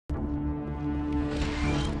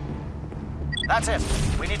That's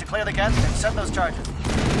it. We need to clear the Geth and send those charges.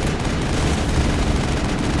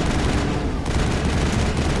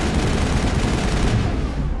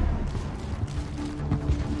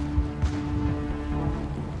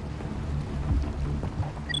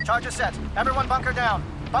 Charges set. Everyone bunker down.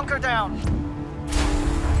 Bunker down.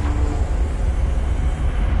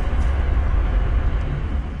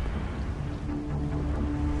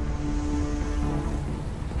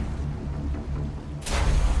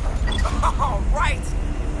 All right!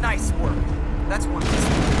 Nice work. That's one less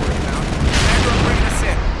thing to worry about. Commander, bringing us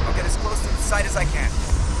in. I'll get as close to the site as I can.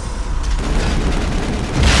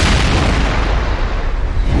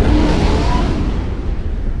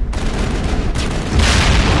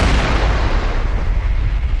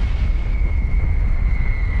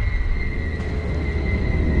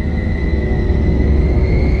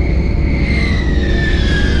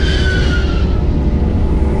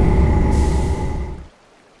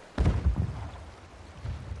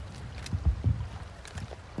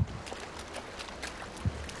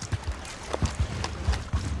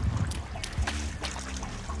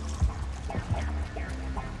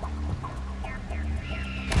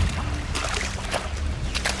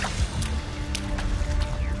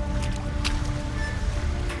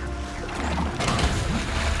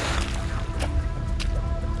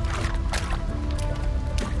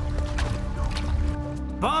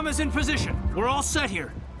 Bomb is in position. We're all set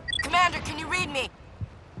here. Commander, can you read me?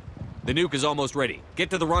 The nuke is almost ready.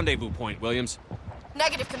 Get to the rendezvous point, Williams.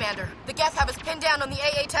 Negative, Commander. The Geth have us pinned down on the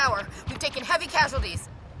AA tower. We've taken heavy casualties.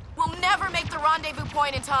 We'll never make the rendezvous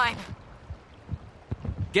point in time.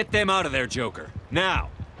 Get them out of there, Joker. Now!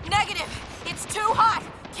 Negative! It's too hot!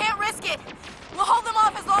 Can't risk it! We'll hold them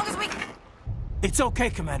off as long as we... It's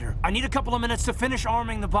okay, Commander. I need a couple of minutes to finish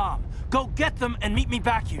arming the bomb. Go get them and meet me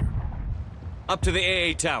back here. Up to the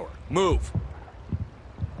AA tower. Move!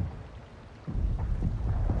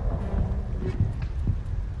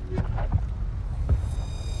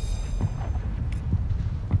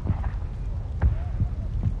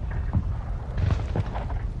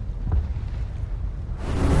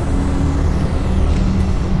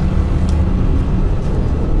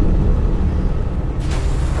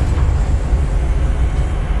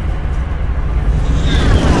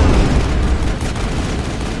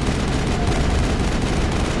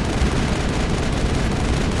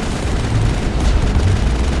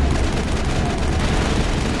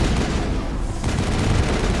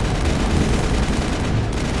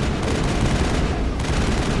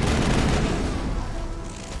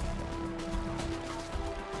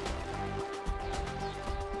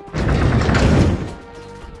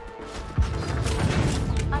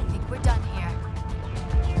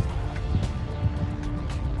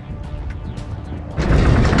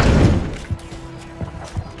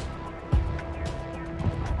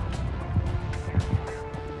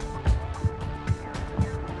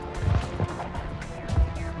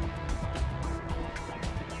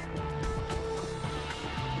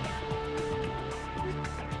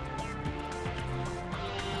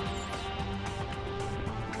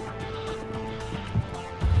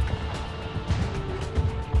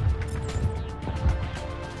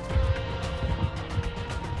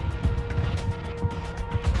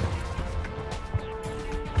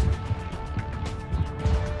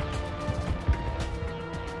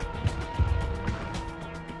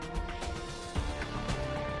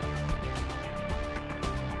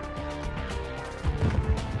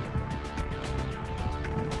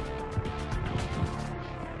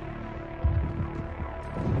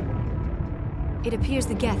 It appears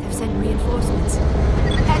the Geth have sent reinforcements.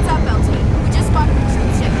 Heads up, LT. We just spotted a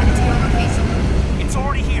troop ship headed to your location. It's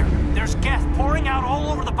already here. There's Geth pouring out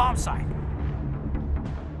all over the bomb site.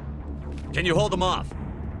 Can you hold them off?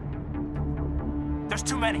 There's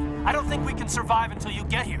too many. I don't think we can survive until you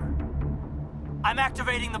get here. I'm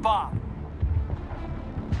activating the bomb.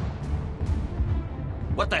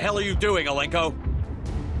 What the hell are you doing, Alenko?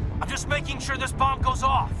 I'm just making sure this bomb goes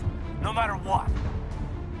off, no matter what.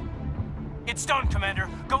 It's done, Commander.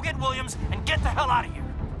 Go get Williams and get the hell out of here.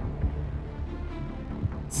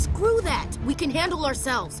 Screw that! We can handle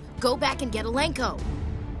ourselves. Go back and get Alenko.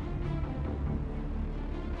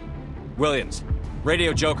 Williams,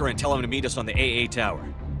 radio Joker and tell him to meet us on the AA tower.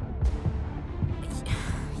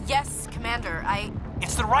 Yes, Commander,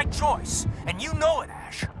 It's the right choice, and you know it,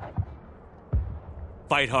 Ash.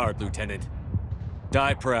 Fight hard, Lieutenant.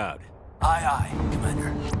 Die proud. Aye, aye,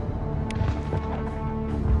 Commander.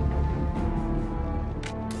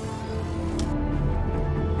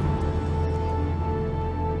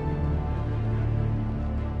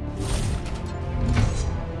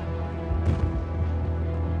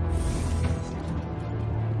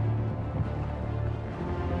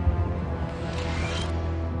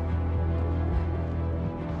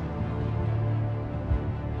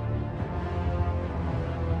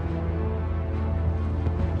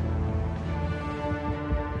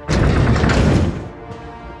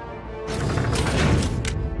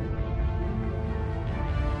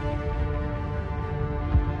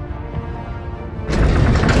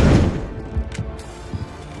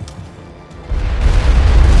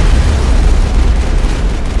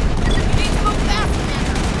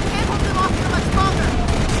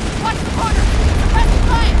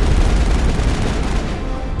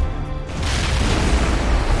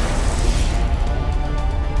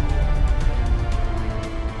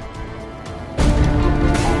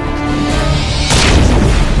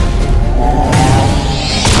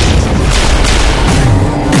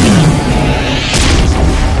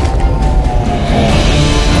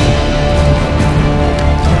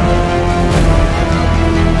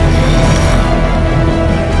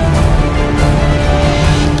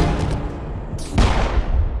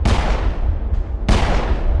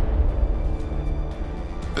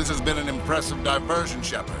 diversion,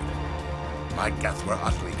 Shepard. My Geth were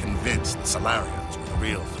utterly convinced the Solarians were the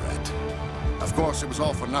real threat. Of course, it was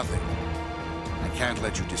all for nothing. I can't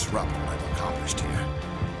let you disrupt what I've accomplished here.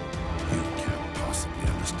 You can't possibly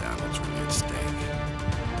understand what's really at stake.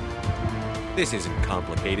 This isn't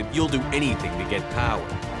complicated. You'll do anything to get power,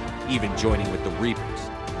 even joining with the Reapers.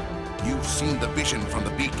 You've seen the vision from the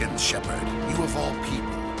beacons, Shepard. You of all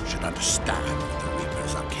people should understand what the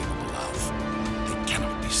Reapers are capable of. They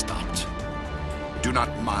cannot be stopped. Do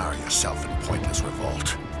not mire yourself in pointless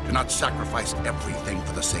revolt. Do not sacrifice everything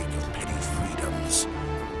for the sake of petty freedoms.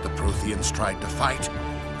 The Protheans tried to fight,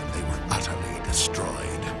 and they were utterly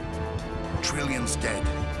destroyed. Trillions dead.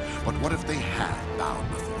 But what if they had bowed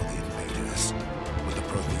before the invaders? Would the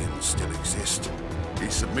Protheans still exist?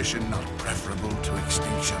 Is submission not preferable to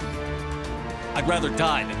extinction? I'd rather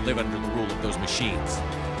die than live under the rule of those machines.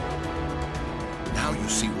 Now you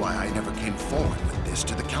see why I never came forward with this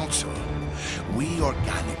to the Council. We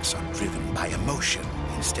organics are driven by emotion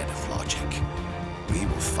instead of logic. We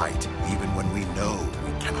will fight even when we know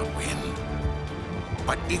we cannot win.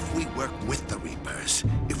 But if we work with the Reapers,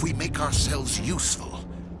 if we make ourselves useful,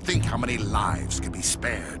 think how many lives could be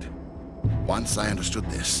spared. Once I understood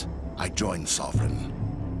this, I joined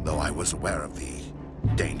Sovereign, though I was aware of the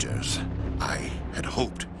dangers. I had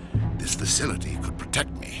hoped this facility could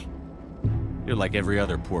protect me. You're like every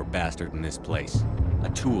other poor bastard in this place. A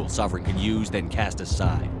tool Sovereign can use, then cast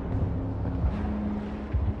aside.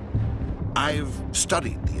 I've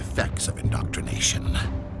studied the effects of indoctrination.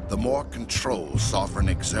 The more control Sovereign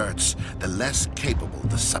exerts, the less capable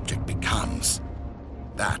the subject becomes.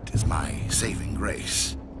 That is my saving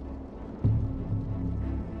grace.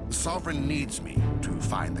 The Sovereign needs me to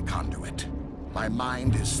find the conduit. My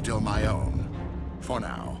mind is still my own, for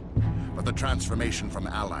now. But the transformation from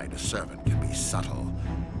ally to servant can be subtle.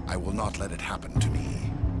 I will not let it happen to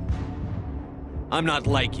me. I'm not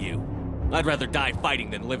like you. I'd rather die fighting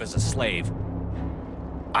than live as a slave.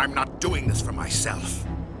 I'm not doing this for myself.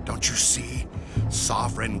 Don't you see?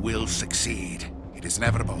 Sovereign will succeed. It is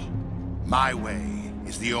inevitable. My way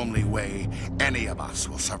is the only way any of us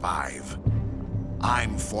will survive.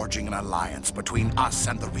 I'm forging an alliance between us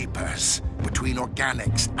and the Reapers, between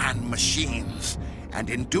organics and machines. And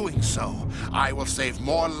in doing so, I will save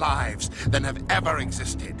more lives than have ever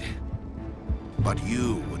existed. But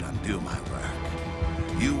you would undo my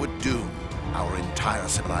work. You would doom our entire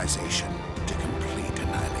civilization to complete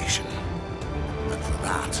annihilation. And for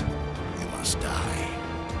that, you must die.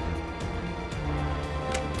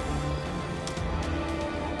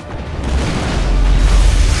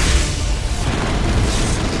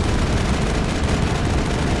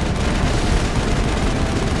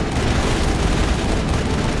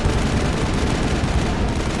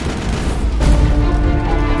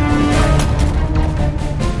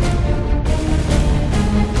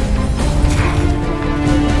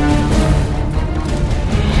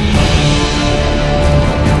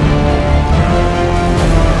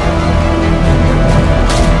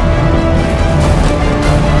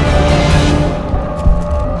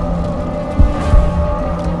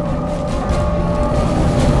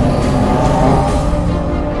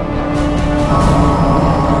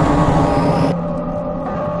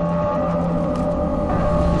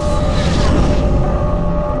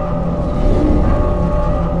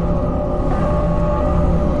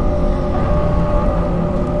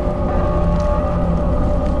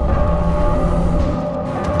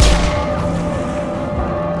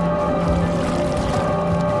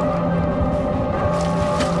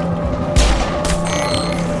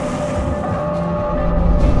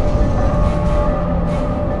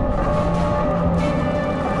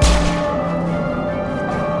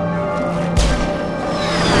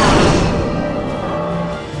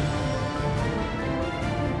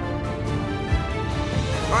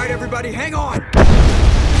 Everybody, hang on!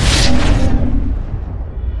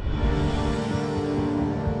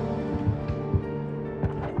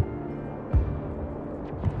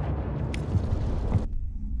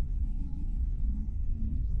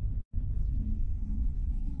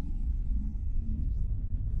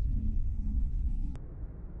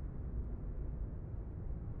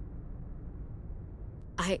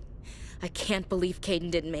 I can't believe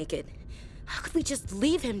Kaidan didn't make it. How could we just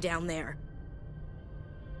leave him down there?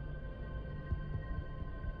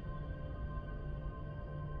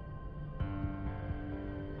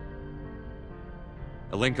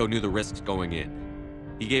 Alenko knew the risks going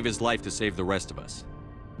in. He gave his life to save the rest of us.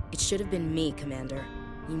 It should have been me, Commander.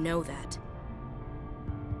 You know that.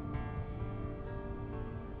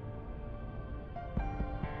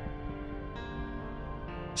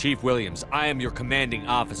 Chief Williams, I am your commanding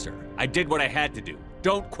officer. I did what I had to do.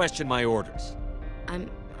 Don't question my orders.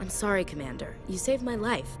 I'm sorry, Commander. You saved my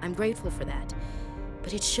life. I'm grateful for that.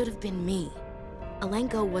 But it should have been me.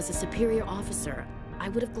 Alenko was a superior officer. I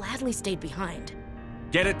would have gladly stayed behind.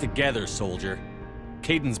 Get it together, soldier.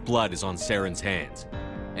 Kaidan's blood is on Saren's hands.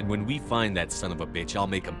 And when we find that son of a bitch, I'll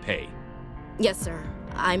make him pay. Yes, sir.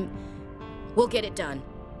 We'll get it done.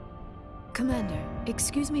 Commander,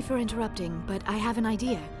 excuse me for interrupting, but I have an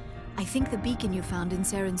idea. I think the beacon you found in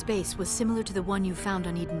Saren's base was similar to the one you found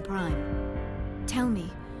on Eden Prime. Tell me,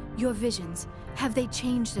 your visions, have they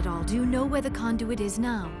changed at all? Do you know where the conduit is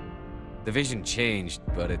now? The vision changed,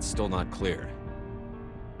 but it's still not clear.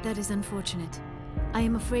 That is unfortunate. I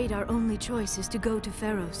am afraid our only choice is to go to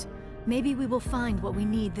Feros. Maybe we will find what we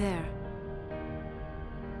need there.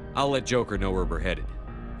 I'll let Joker know where we're headed.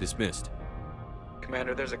 Dismissed.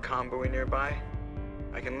 Commander, there's a convoy nearby.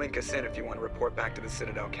 I can link us in if you want to report back to the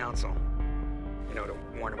Citadel Council. You know, to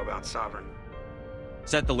warn them about Sovereign.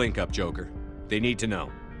 Set the link up, Joker. They need to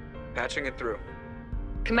know. Patching it through.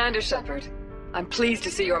 Commander Shepard, I'm pleased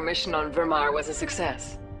to see your mission on Vermar was a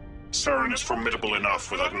success. Saren is formidable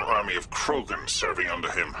enough without an army of Krogan serving under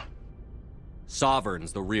him.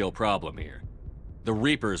 Sovereign's the real problem here. The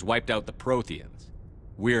Reapers wiped out the Protheans.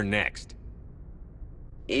 We're next.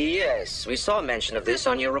 Yes, we saw mention of this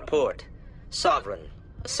on your report. Sovereign,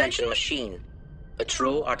 Ascension machine. A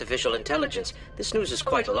true artificial intelligence. This news is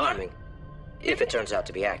quite alarming, if it turns out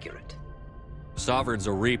to be accurate. Sovereign's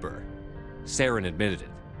a Reaper. Saren admitted it.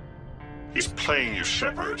 He's playing you,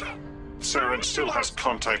 Shepard. Saren still has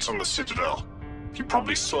contacts on the Citadel. He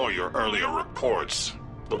probably saw your earlier reports.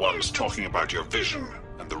 The ones talking about your vision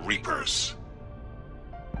and the Reapers.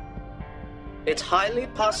 It's highly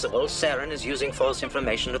possible Saren is using false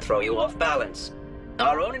information to throw you off balance.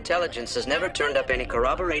 Our own intelligence has never turned up any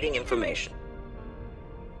corroborating information.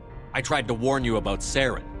 I tried to warn you about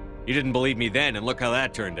Saren. You didn't believe me then, and look how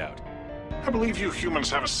that turned out. I believe you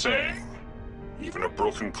humans have a saying. Even a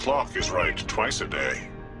broken clock is right twice a day.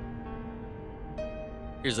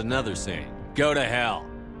 Here's another saying. Go to hell.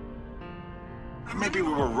 Maybe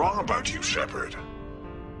we were wrong about you, Shepard.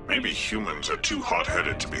 Maybe humans are too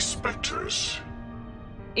hot-headed to be specters.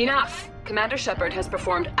 Enough! Commander Shepard has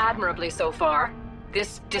performed admirably so far.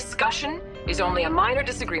 This discussion is only a minor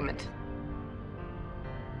disagreement.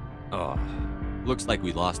 Oh, looks like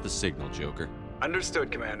we lost the signal, Joker.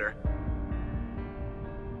 Understood, Commander.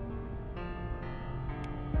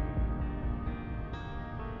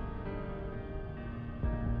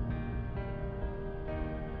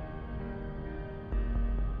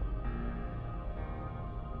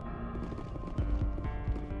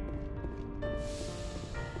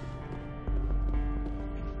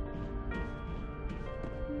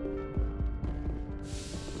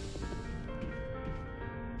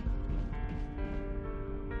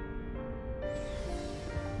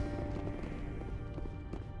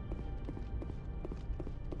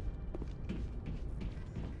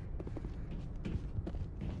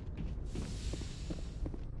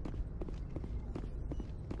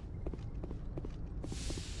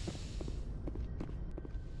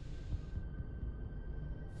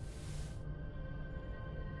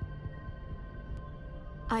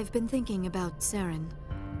 I've been thinking about Saren.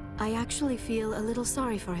 I actually feel a little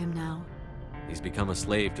sorry for him now. He's become a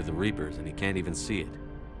slave to the Reapers, and he can't even see it.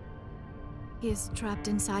 He is trapped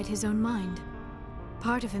inside his own mind.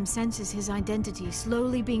 Part of him senses his identity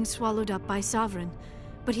slowly being swallowed up by Sovereign,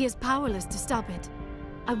 but he is powerless to stop it.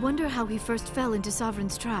 I wonder how he first fell into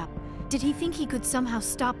Sovereign's trap. Did he think he could somehow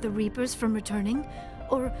stop the Reapers from returning?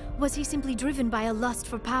 Or was he simply driven by a lust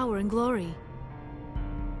for power and glory?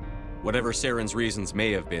 Whatever Saren's reasons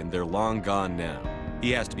may have been, they're long gone now. He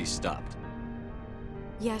has to be stopped.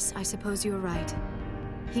 Yes, I suppose you're right.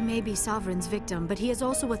 He may be Sovereign's victim, but he is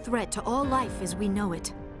also a threat to all life as we know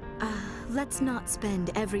it. Let's not spend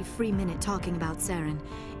every free minute talking about Saren.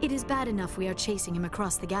 It is bad enough we are chasing him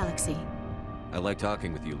across the galaxy. I like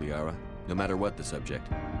talking with you, Liara, no matter what the subject.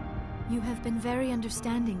 You have been very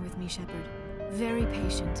understanding with me, Shepard. Very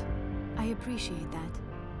patient. I appreciate that.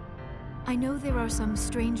 I know there are some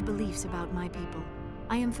strange beliefs about my people.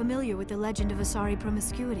 I am familiar with the legend of Asari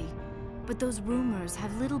promiscuity, but those rumors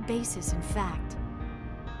have little basis in fact.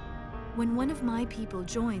 When one of my people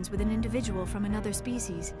joins with an individual from another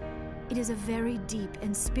species, it is a very deep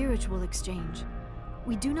and spiritual exchange.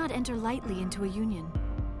 We do not enter lightly into a union.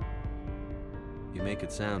 You make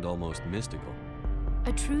it sound almost mystical.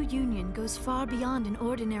 A true union goes far beyond an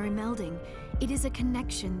ordinary melding. It is a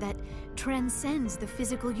connection that transcends the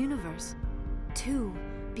physical universe. Two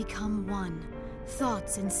become one.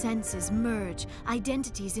 Thoughts and senses merge,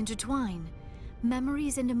 identities intertwine.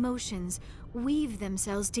 Memories and emotions weave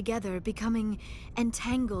themselves together, becoming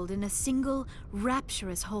entangled in a single,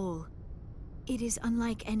 rapturous whole. It is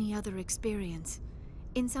unlike any other experience.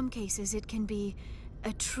 In some cases, it can be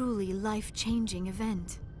a truly life-changing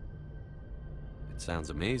event. It sounds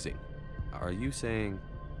amazing. Are you saying...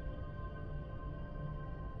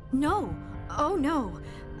 No! Oh, no!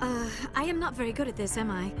 I am not very good at this, am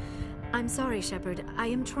I? I'm sorry, Shepard. I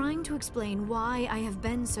am trying to explain why I have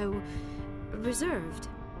been so... reserved.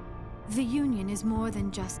 The Union is more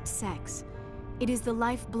than just sex. It is the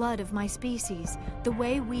lifeblood of my species, the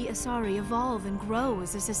way we Asari evolve and grow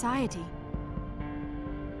as a society.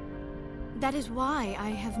 That is why I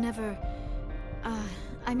have never...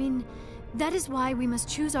 that is why we must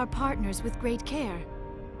choose our partners with great care.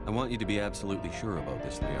 I want you to be absolutely sure about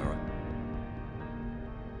this, Liara.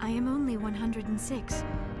 I am only 106,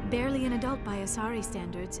 barely an adult by Asari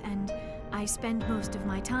standards, and I spend most of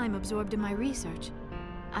my time absorbed in my research.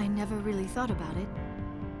 I never really thought about it.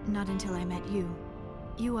 Not until I met you.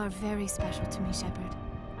 You are very special to me, Shepard.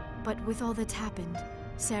 But with all that's happened,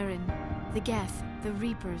 Saren, the Geth, the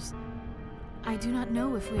Reapers, I do not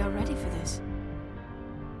know if we are ready for this.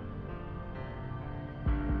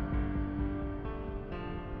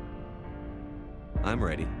 I'm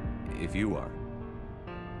ready, if you are.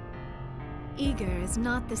 Eager is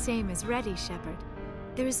not the same as ready, Shepard.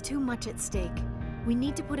 There is too much at stake. We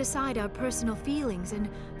need to put aside our personal feelings and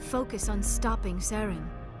focus on stopping Saren.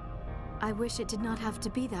 I wish it did not have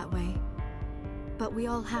to be that way. But we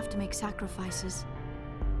all have to make sacrifices.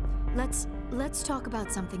 Let's talk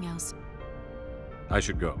about something else. I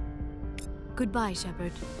should go. Goodbye,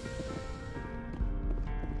 Shepard.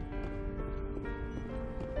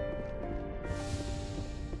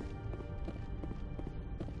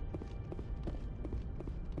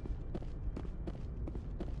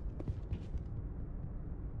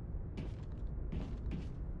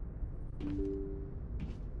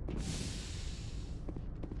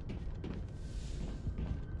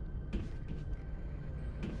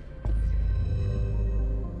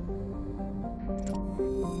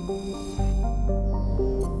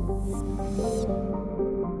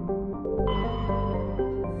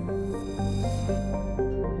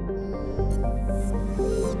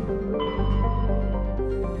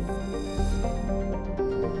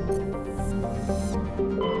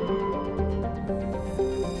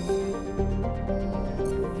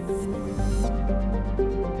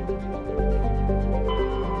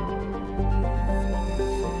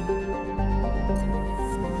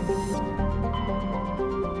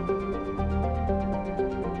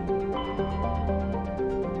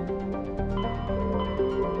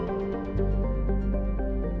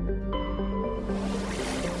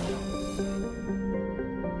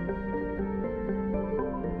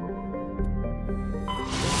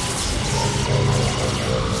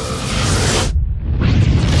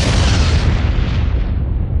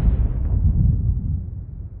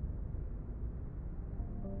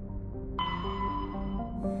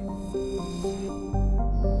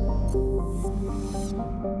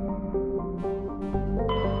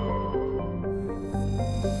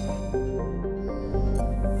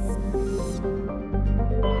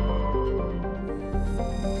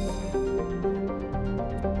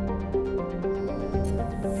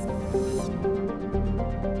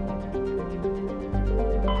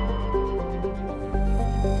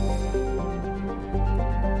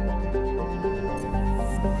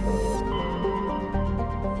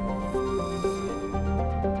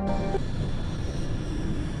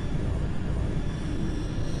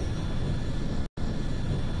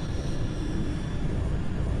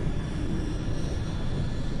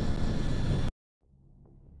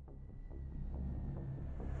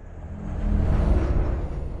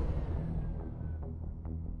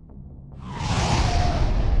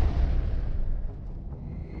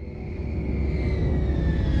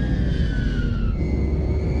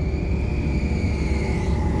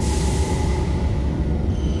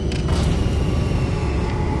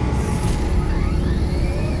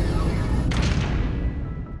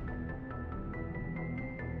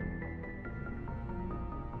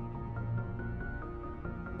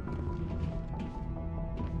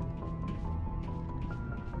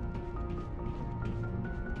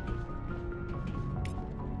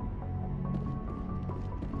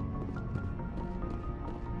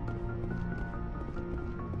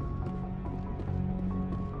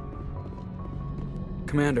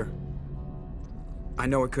 Commander, I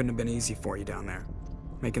know it couldn't have been easy for you down there.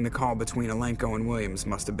 Making the call between Alenko and Williams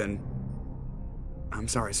must have been... I'm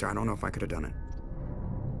sorry, sir. I don't know if I could have done it.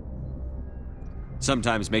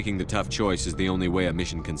 Sometimes making the tough choice is the only way a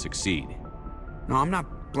mission can succeed. No, I'm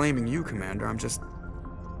not blaming you, Commander.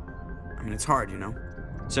 I mean, it's hard, you know?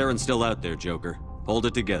 Saren's still out there, Joker. Hold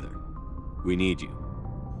it together. We need you.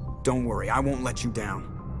 Don't worry, I won't let you down.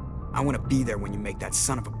 I want to be there when you make that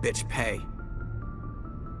son of a bitch pay.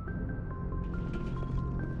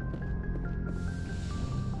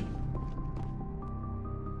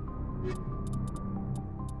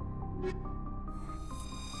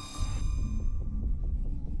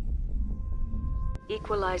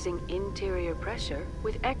 Equalizing interior pressure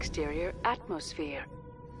with exterior atmosphere.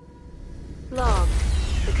 Log.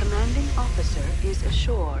 The commanding officer is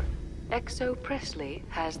ashore. Exo Presley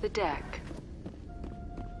has the deck.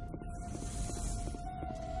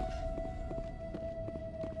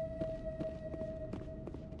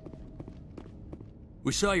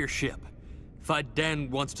 We saw your ship. Faidan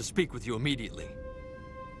wants to speak with you immediately.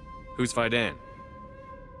 Who's Faidan?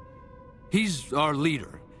 He's our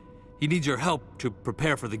leader. He needs your help to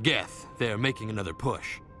prepare for the Geth. They're making another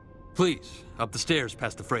push. Please, up the stairs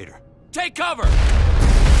past the freighter. Take cover!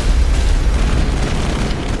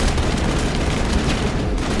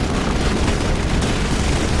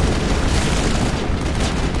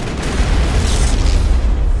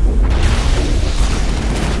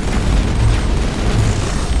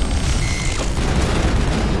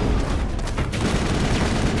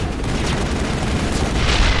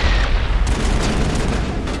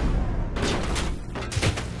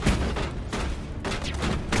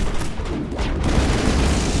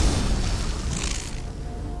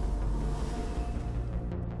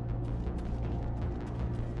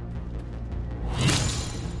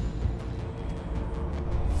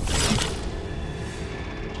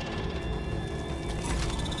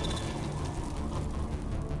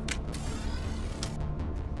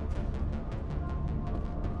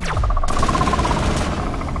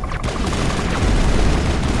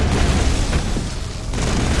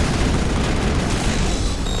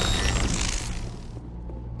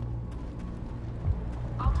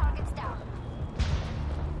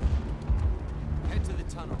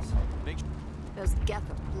 Those Geth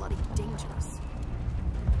are bloody dangerous.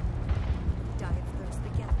 Die of thirst, the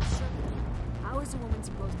Geth will serve them. How is a woman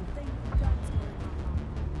supposed to think what's going on?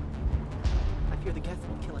 I fear the Geth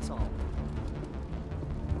will kill us all.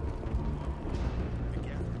 The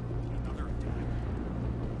Geth, another attack.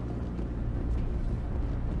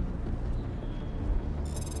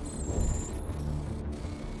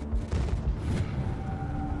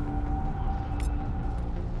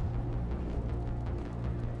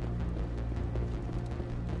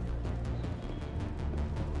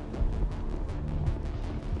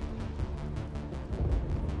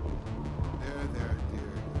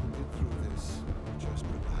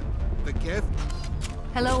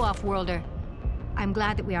 Hello, Offworlder. I'm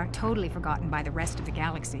glad that we aren't totally forgotten by the rest of the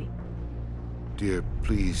galaxy. Dear,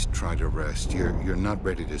 please try to rest. You're not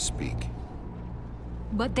ready to speak.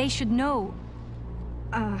 But they should know...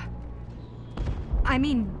 I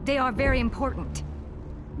mean, they are very important.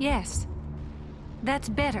 Yes. That's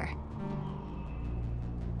better.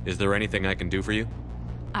 Is there anything I can do for you?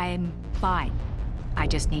 I'm fine. I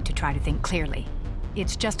just need to try to think clearly.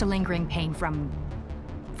 It's just a lingering pain from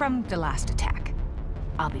the last attack.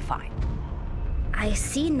 I'll be fine. I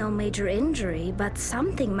see no major injury, but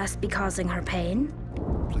something must be causing her pain.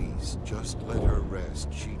 Please, just let her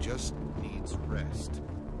rest. She just needs rest.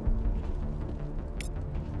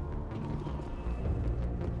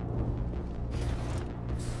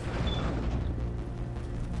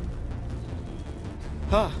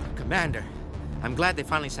 Oh, Commander. I'm glad they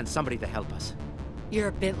finally sent somebody to help us. You're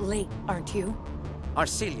a bit late, aren't you?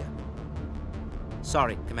 Arcelia.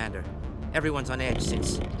 Sorry, Commander. Everyone's on edge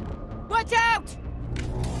since... Watch out!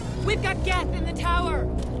 We've got Geth in the tower!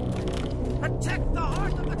 Protect the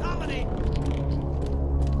heart of the colony!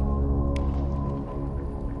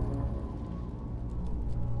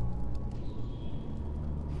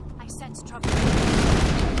 I sense trouble.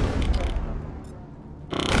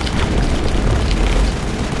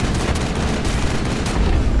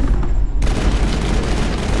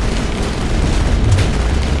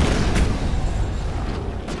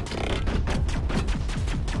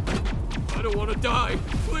 I don't want to die.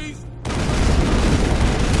 Please,